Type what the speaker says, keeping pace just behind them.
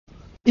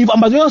If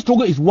Amazonian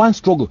struggle is one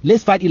struggle,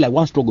 let's fight it like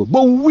one struggle.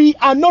 But we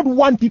are not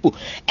one people.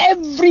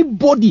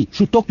 Everybody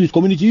should talk to his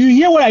community. You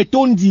hear what I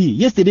told you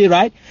yesterday,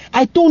 right?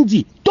 I told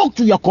you, talk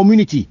to your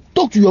community,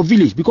 talk to your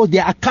village, because they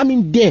are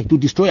coming there to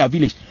destroy your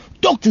village.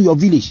 Talk to your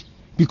village,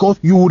 because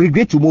you will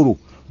regret tomorrow.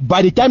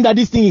 By the time that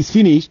this thing is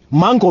finished,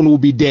 Mankon will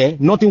be there.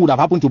 Nothing would have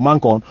happened to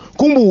Mankon.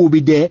 Kumbu will be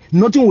there.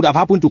 Nothing would have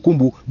happened to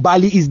Kumbu.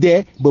 Bali is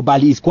there, but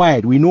Bali is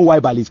quiet. We know why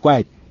Bali is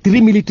quiet.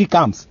 3 military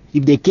camps.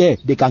 If they care,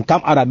 they can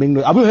come out and make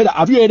noise.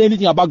 Have you heard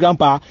anything about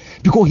Grandpa?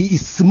 Because he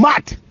is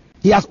smart.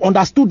 He has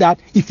understood that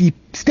if he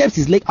steps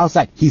his leg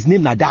outside, his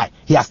name will die.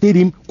 He has stayed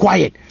him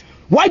quiet.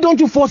 Why don't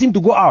you force him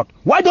to go out?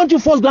 Why don't you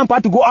force Grandpa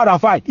to go out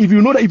and fight? If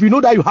you know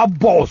that you have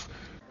balls.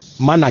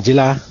 Man,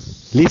 Najela,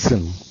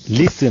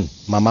 listen,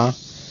 Mama.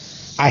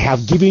 I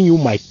have given you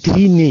my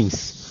 3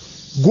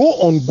 names. Go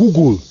on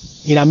Google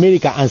in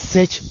America and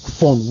search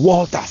Fon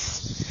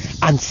Walters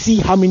and see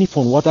how many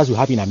Fon Walters you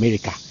have in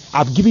America.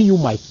 I've given you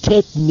my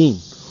 3rd name,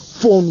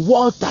 Fon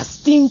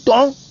Walters. Ting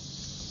Tong.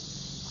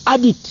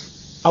 Add it.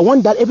 I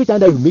want that every time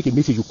that you make a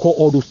message, you call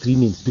all those 3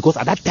 names, because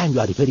at that time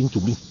you are referring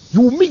to me.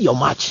 You will meet your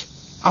match.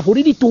 I've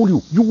already told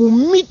you, you will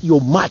meet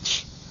your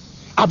match.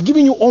 I've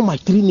given you all my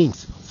 3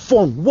 names.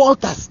 Fon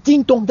Walters,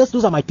 Ting Tong.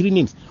 Those are my 3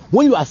 names.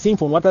 When you are saying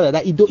Fon Walters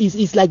like that,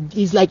 it's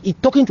like it's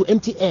talking to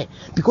empty air,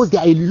 because there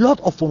are a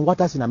lot of Fon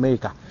Walters in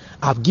America.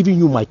 I've given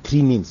you my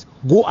 3 names.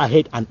 Go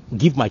ahead and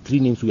give my 3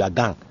 names to your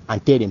gang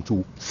and tell them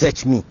to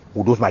search me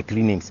with those my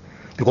 3 names.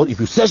 Because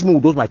if you search me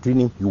with those my 3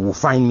 names, you will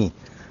find me.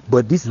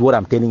 But this is what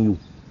I'm telling you.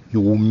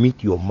 You will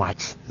meet your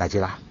match,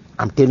 Nigeria.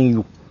 I'm telling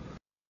you.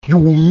 You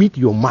will meet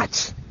your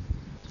match.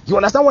 You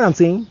understand what I'm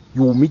saying?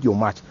 You will meet your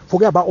match.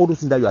 Forget about all those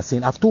things that you are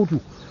saying. I've told you.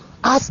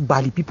 Ask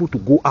Bali people to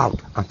go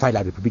out and fight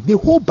La Republic. The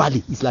whole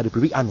Bali is La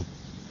Republic army.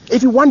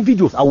 If you want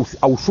videos,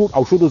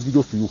 I'll show those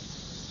videos to you.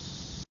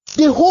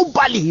 The whole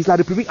Bali is La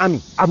Republic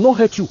army. I've not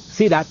heard you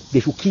say that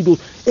they should kill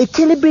those. A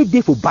Kelebe day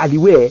for Bali,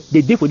 where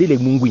they day for the like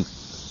Mungwin.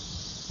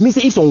 Me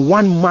say if some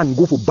one man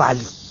go for Bali,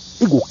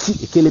 he go kill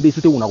a Kelebe so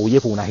they una go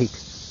here for una hate.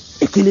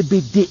 A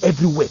Kelebe day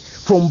everywhere.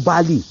 From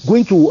Bali,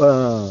 going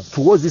to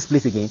towards this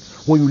place again.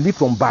 When you leave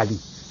from Bali,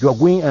 you are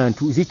going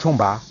to, is it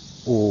Chomba?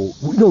 Or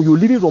no, you're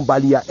leaving from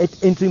Bali, you're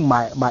entering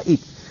my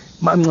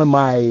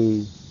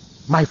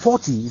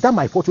 40. Is that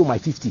my 40 or my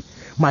 50?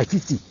 My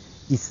 50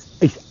 is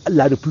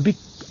La Republic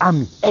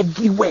army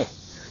everywhere.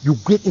 You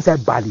get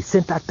inside Bali,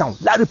 center town,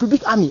 La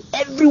Republic army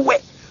everywhere.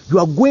 You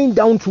are going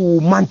down to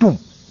Mantum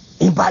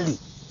in Bali.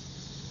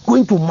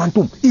 Going to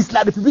Mantum. It's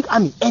La Republic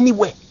army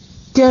anywhere.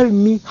 Tell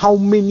me how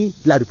many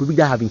La Republic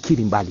that have been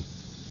killed in Bali.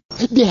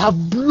 They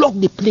have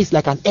blocked the place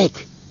like an egg.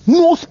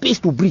 No space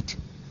to breathe.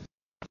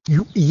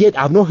 Yet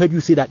I've not heard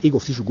you say that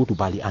AGOC should go to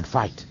Bali and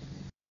fight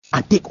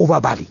and take over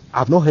Bali.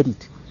 I've not heard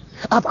it.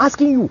 I'm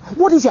asking you,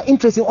 what is your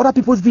interest in other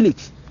people's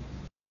village?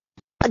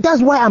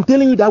 That's why I'm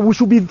telling you that we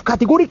should be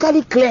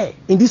categorically clear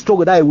in this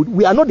struggle that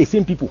we are not the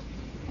same people.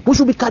 We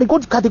should be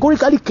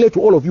categorically clear to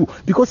all of you,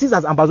 because since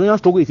as Ambazonian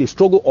struggle is a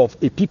struggle of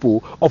a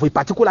people, of a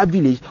particular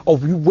village,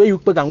 of where you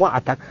can go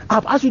attack,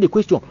 I've asked you the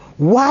question,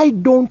 why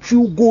don't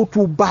you go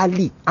to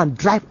Bali and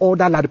drive all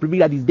that La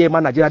Republic that is there,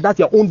 man, Nigeria? That's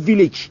your own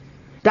village.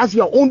 That's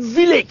your own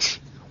village.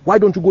 Why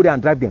don't you go there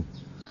and drive them?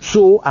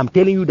 So I'm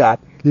telling you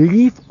that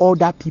leave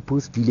other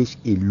people's village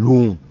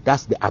alone.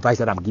 That's the advice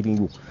that I'm giving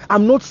you.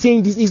 I'm not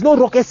saying this is not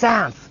rocket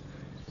science.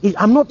 It's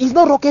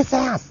not rocket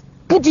science.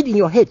 Put it in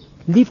your head.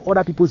 Leave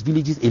other people's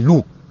villages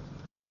alone.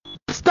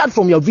 Start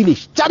from your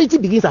village. Charity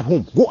begins at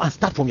home. Go and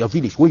start from your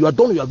village. When you are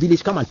done with your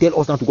village, come and tell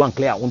us now to go and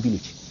clear our own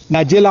village.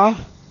 Nigella,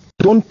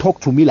 don't talk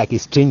to me like a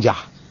stranger.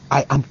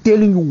 I am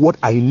telling you what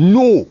I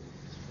know.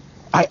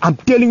 I am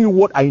telling you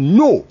what I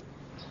know.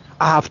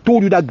 I have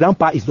told you that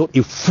Grandpa is not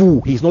a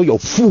fool. He's not your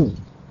fool.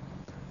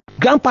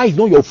 Grandpa is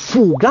not your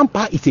fool.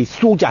 Grandpa is a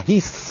soldier.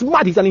 He's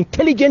smart. He's an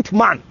intelligent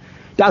man.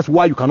 That's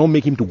why you cannot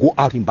make him to go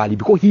out in Bali,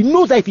 because he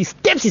knows that if he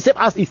steps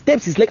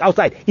his leg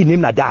outside, he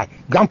name not die.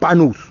 Grandpa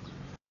knows.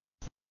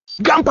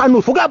 Grandpa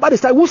knows. Forget about the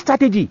side. Whose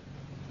strategy?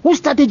 Whose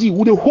strategy?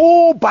 With the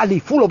whole Bali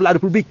full of La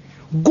Republic.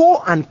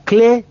 Go and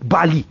clear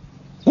Bali.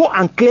 Go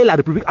and clear La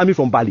Republic army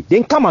from Bali.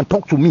 Then come and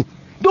talk to me.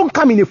 Don't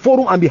come in a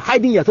forum and be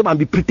hiding yourself and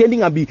be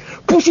pretending and be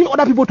pushing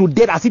other people to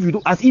death as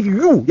if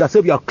you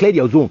yourself you have cleared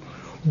your zone.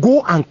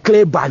 Go and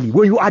clear Bali.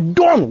 When you are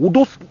done with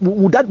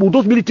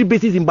those military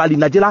bases in Bali,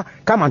 Nigeria,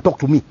 come and talk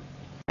to me.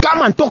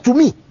 Come and talk to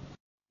me.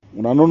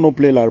 Una no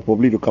play La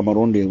Republic to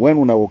Cameroon there. When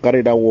una will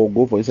carry that war,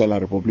 go for inside La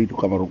Republic to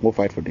Cameroon, go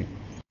fight for them.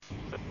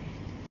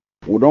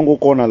 We don't go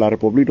corner La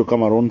Republic to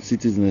Cameroon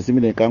citizens,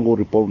 they can go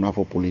report now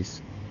for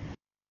police.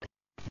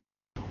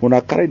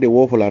 Una carry the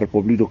war for La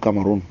Republic to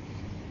Cameroon.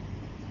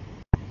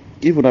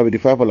 If you have the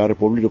fight for La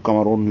Republic to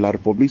Cameroon, La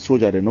Republic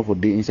soldier they know for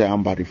the inside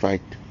AMBA the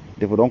fight.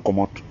 They don't come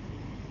out.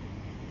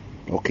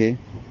 Okay?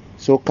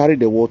 So carry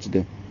the war to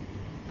them.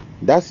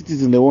 That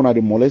citizen they want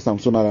to molest them,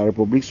 so now La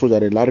Republic soldier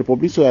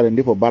and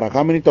they for barrack.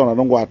 How many times I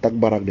don't go attack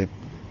barrack them?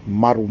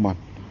 Mad woman.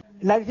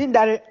 I think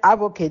that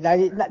advocate,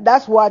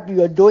 that's what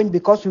you're doing,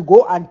 because you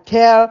go and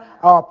tell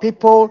our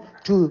people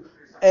to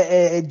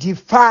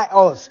defy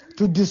us,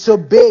 to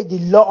disobey the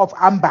law of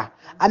AMBA.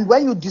 And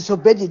when you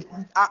disobey the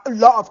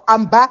law of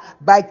AMBA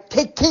by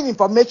taking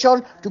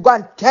information to go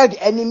and tell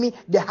the enemy,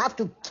 they have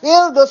to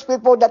kill those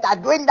people that are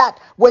doing that.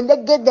 When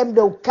they get them,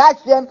 they'll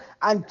catch them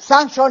and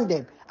sanction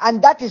them.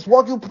 And that is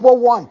what you people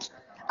want.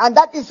 And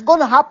that is going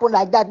to happen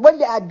like that. When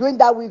they are doing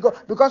that, we go,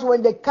 because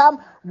when they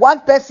come,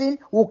 one person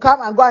will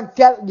come and go and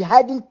tell the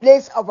hiding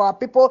place of our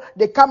people.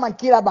 They come and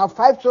kill about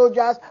 5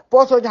 soldiers,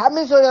 4 soldiers. How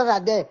many soldiers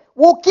are there?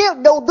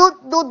 They'll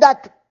do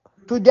that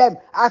to them.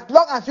 As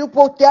long as you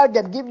people tell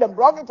them, give them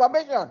wrong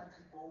information.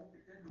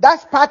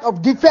 That's part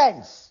of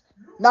defense.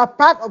 Now,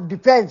 part of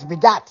defense be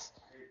that.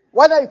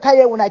 Whether you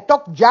care, when I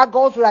talk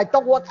jargons, when I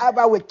talk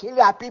whatever, we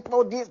kill our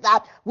people, this,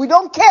 that, we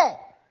don't care.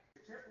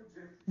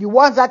 The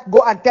ones that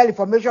go and tell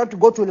information to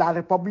go to La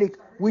Republic,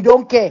 we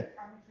don't care.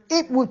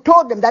 If we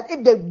told them that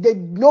if they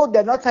know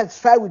they're not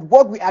satisfied with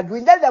what we are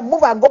doing, let them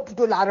move and go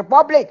to La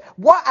Republic.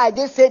 What are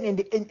they saying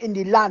in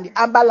the land, the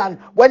Amber land,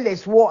 when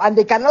there's war and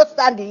they cannot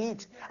stand the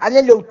heat? And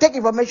then they'll take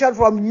information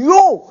from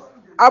you,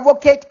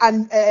 advocate,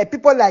 and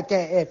people like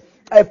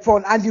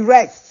Fon and the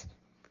rest,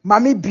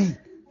 Mami B,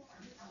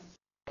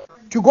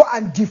 to go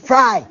and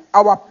defy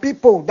our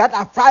people that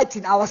are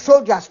fighting, our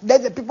soldiers.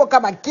 Let the people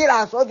come and kill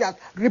our soldiers,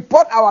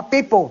 report our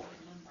people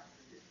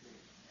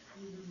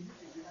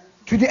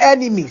to the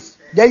enemies.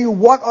 Then you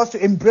want us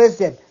to embrace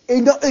them.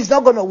 It's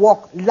not going to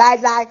work.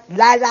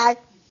 Lie.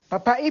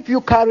 Papa, if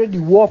you carry the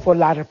war for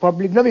La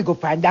Republic, nobody go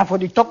find that for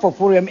the talk for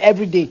forum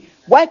every day.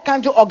 Why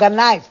can't you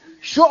organize?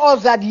 Show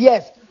us that,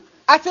 yes.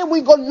 I say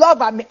we go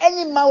love. I mean,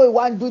 any man we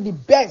want to do the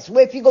best.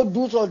 Where if he go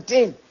do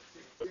something,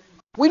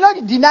 we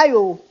not deny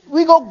you.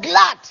 We go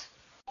glad.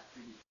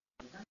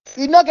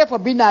 You not get for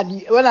being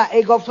when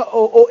I go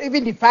or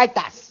even the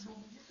fighters.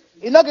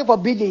 You not get for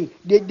being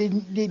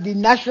the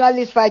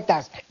nationalist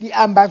fighters, the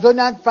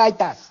Amazonian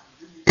fighters.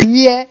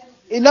 Yeah,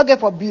 you not get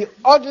for be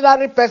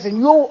ordinary person.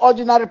 You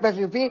ordinary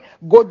person, if you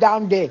go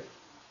down there,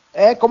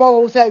 come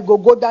on, who say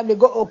go down there,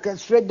 go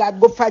orchestrate that,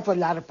 go fight for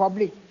La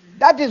Republic.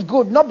 That is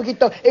good. Not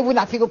because even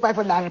if you go fight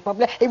for La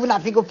Republic, even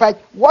if you go fight,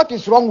 what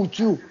is wrong with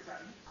you?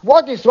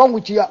 What is wrong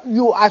with you?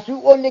 You as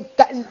you only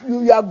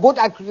you are good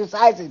at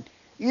criticizing.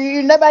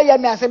 You never hear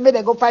me. I say, may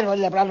they go fight for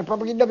the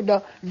Republic.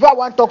 If I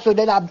want to talk, so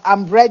then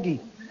I'm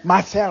ready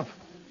myself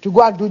to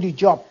go and do the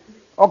job.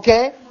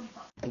 Okay?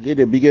 I get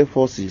the biggest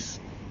forces.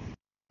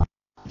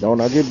 Now, when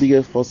I get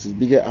biggest forces,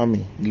 bigger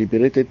army,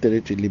 liberated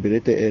territory,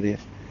 liberated area.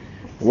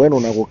 When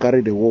I go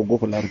carry the war, go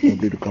for La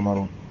Republic to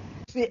Cameroon.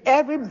 See,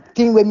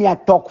 everything when me I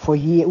talk for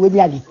here, when me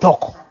I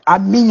talk, I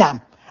mean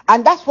them.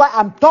 And that's why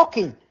I'm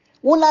talking.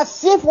 When I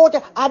see what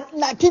I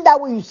think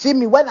that when you see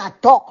me when I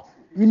talk,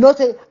 you know,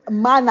 say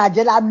man, I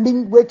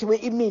mean what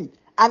it mean,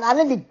 and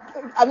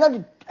I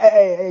know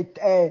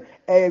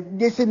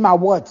this is my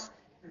words.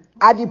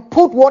 I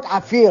put what I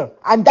feel,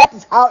 and that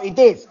is how it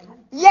is.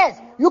 Yes,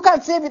 you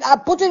can save it. I'm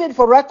putting it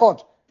for record.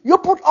 You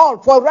put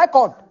all for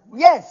record.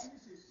 Yes,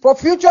 for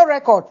future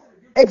record.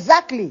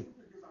 Exactly.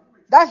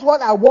 That's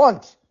what I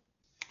want.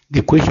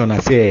 The question I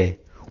say,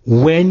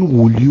 when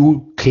will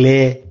you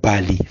clear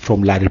Bali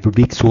from La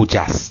Republic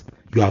soldiers?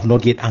 You have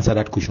not yet answered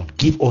that question.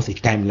 Give us a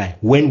timeline.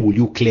 When will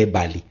you clear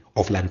Bali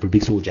of La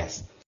Republic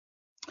soldiers?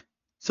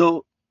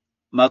 So,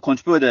 my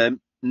contributor,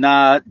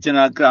 na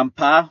General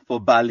Grandpa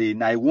for Bali,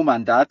 na a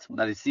woman that,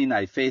 na the scene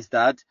I face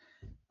that,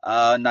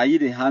 na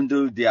they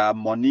handle their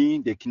money,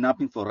 the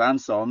kidnapping for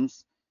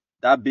ransoms,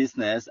 that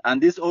business.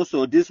 And this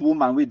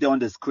woman we there on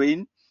the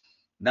screen,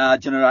 na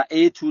General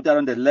A2 that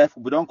on the left,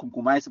 we don't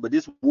compromise, but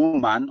this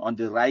woman on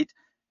the right,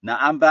 na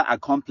AMBA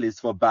accomplice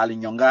for Bali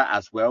Nyonga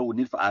as well. We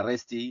need for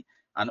arrestee.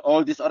 And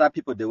all these other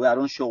people, they were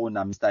on show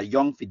now, Mr.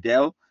 Young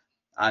Fidel,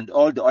 and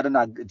all the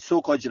other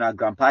so-called General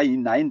Grandpa,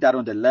 in that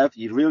on the left,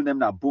 his real name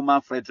now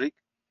Boomer Frederick.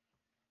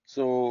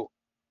 So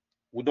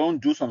we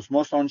don't do some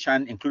small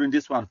sunshine, including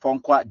this one,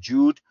 Fonkwa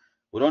Jude.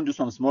 We don't do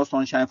some small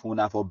sunshine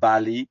for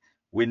Bali.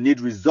 We need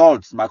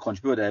results, my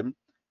contributor them.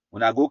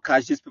 When I go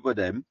catch these people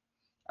them,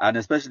 and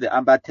especially the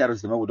AMBA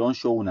terrorism, we don't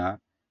show now.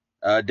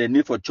 The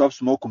need for chop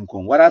smoke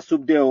kumkum. What are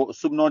sub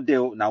not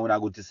there now when I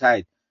go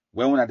decide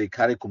when they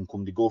carry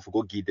kumkum they go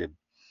give them.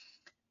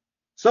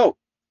 So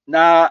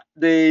now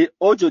the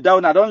Ojo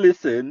down I don't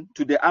listen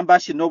to the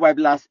AMBA no wipe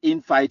last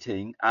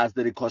infighting as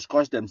they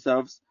kosh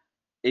themselves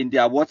in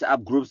their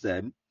WhatsApp groups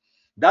them.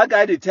 That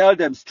guy they tell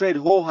them straight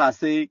ho has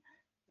say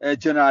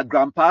General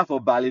Grandpa for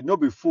Bali no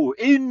be fool.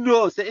 He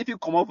knows say if you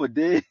come up for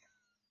day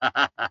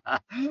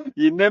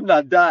you name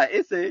not die.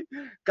 It's a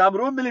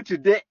Cameroon military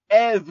day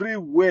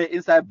everywhere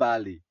inside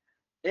Bali.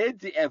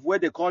 ADF where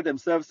they call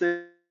themselves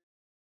say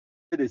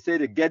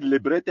they get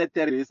liberated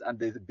terrorists and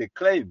they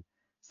claim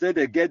say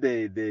they get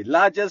the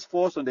largest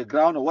force on the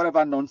ground or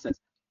whatever nonsense.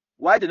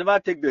 Why they never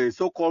take the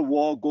so-called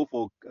war, go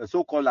for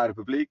so-called La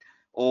Republic,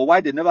 or why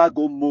they never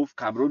go move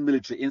Cameroon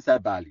military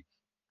inside Bali?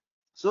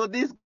 So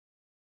these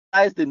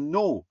guys, they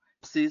know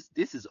this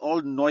is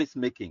all noise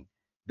making.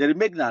 They're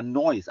making a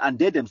noise and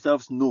they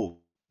themselves know.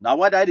 Now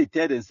what I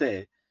tell them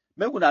say,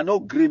 make una no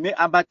agree, make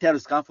AMBA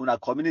terrorists come from our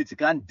community,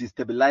 can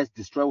destabilize,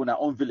 destroy our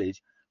own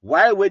village.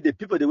 Why were the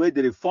people the way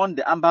they fund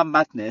the AMBA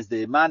madness,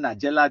 the man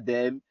Angela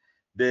them,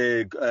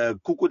 the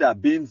cuckoo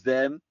that beans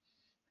them,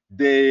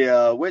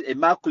 the with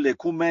immaculate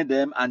kumen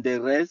them and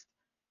the rest.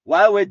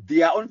 While with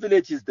their own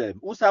villages them,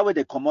 also where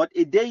they come out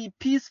a day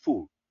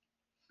peaceful.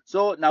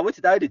 So now what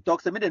that they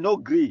talk, they no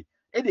agree.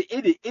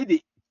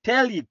 It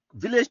tell you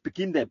village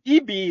picking them.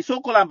 It be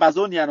so-called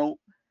Ambazoniano.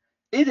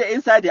 It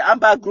inside the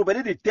AMBA group,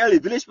 and they tell the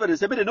village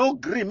people, they no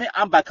agree. Me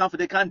AMBA come for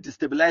they can't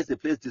destabilize the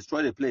place,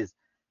 destroy the place.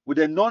 With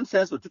the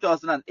nonsense for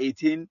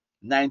 2018,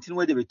 19,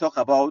 where they will talk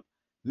about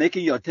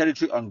making your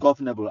territory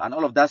ungovernable and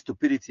all of that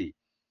stupidity.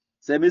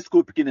 Semi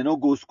school picking, they no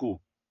go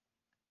school.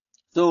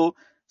 So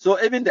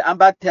even the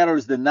AMBA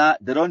terrorists,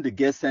 they don't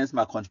get sense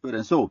my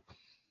contribution. So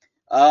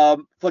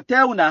for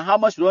tell una how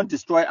much we don't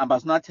destroy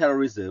ambassador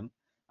terrorism,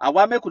 I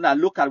want make una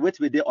look at what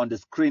we did on the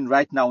screen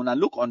right now. Una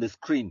look on the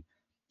screen.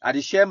 I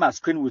will share my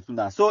screen with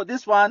una. So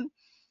this one,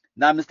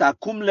 now Mr.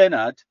 Kum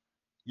Leonard,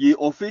 the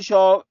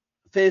official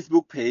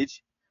Facebook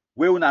page,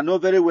 where una know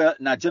very well,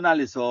 na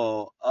journalist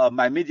or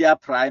my media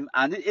prime,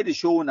 and it is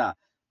show una.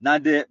 Now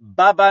the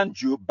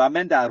Babanju,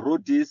 Bamenda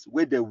wrote this,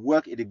 where they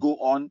work, it go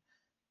on.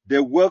 They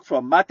work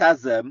from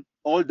Matazem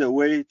all the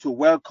way to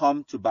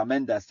Welcome to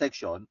Bamenda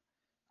section.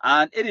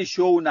 And it is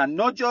shown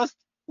not just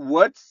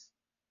words,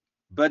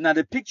 but now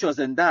the pictures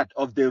and that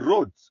of the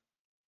roads,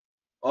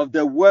 of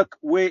the work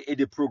where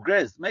it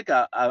progress. Make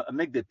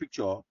the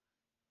picture,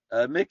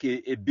 make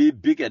it be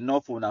big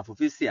enough for una for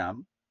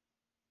Fisiam.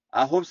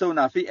 I hope so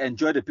una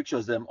enjoy the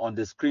pictures them on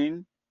the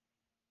screen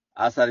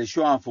as I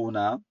show am for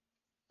una.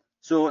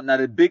 So now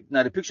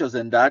the pictures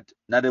and that,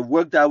 now the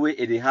work that way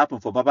it happen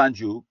for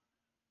Babanju,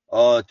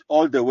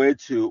 all the way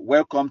to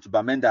Welcome to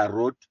Bamenda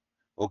Road.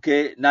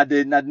 Okay, now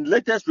the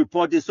latest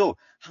report is so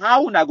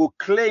how una go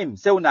claim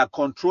say una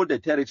control the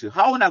territory,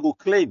 how una go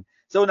claim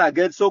say una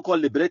get so-called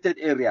liberated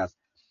areas,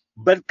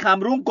 but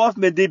Cameroon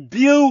government they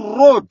build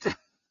road,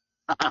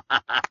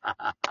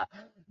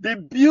 they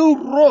build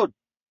road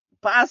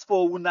pass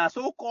for una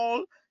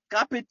so-called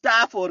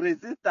capital for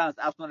resistance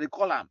as una they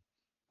call them.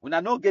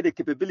 Una no get the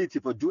capability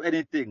for do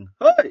anything.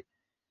 Hey,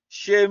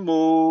 shame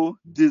oh,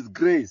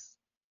 disgrace.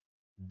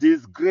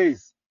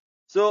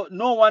 So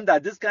no wonder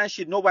this kind of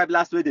shit, no wipe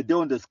last way they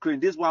do on the screen.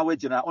 This one where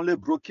General only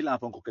broke killing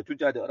from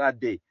Koketuja the other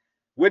day.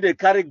 Where they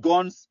carry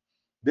guns,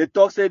 they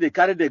talk say they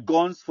carry the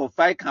guns for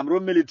fight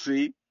Cameroon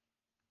military,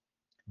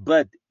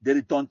 but they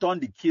return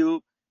the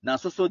kill now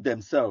so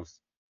themselves.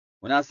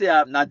 When I say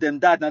now them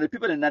that, now the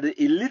people now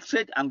the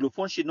illiterate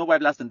Anglophone shit, no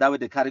wipe last and that way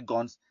they carry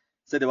guns,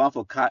 say they want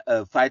for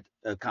fight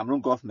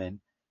Cameroon government,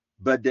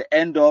 but they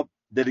end up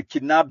they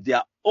kidnap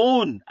their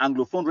own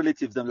Anglophone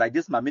relatives, them like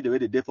this mammy the way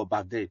they did for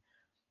back day.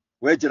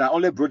 Where General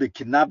only bro they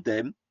kidnap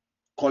them,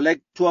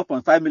 collect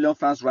 12.5 million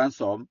francs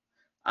ransom,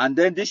 and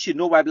then this shit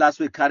no wipe last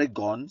week carry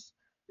guns.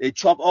 They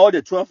chop all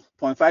the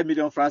 12.5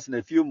 million francs in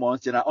a few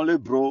months. General only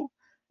bro,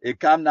 they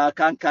come now,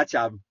 can't catch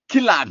him,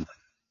 kill him.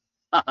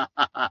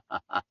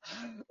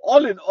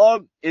 All in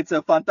all, it's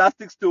a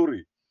fantastic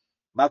story.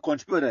 My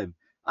contributor,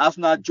 as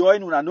una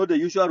join, when I know the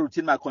usual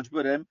routine, my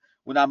contributor,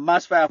 when I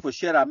match fire for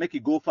share, I make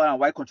it go far and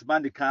why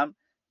contribute the camp.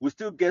 We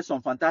still get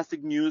some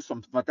fantastic news,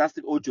 some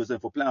fantastic audios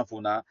and for playing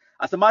for now.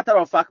 As a matter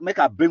of fact, make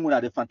I bring one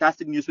of the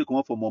fantastic news we come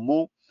up for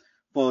Momo,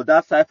 for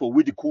that side for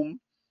Widikum,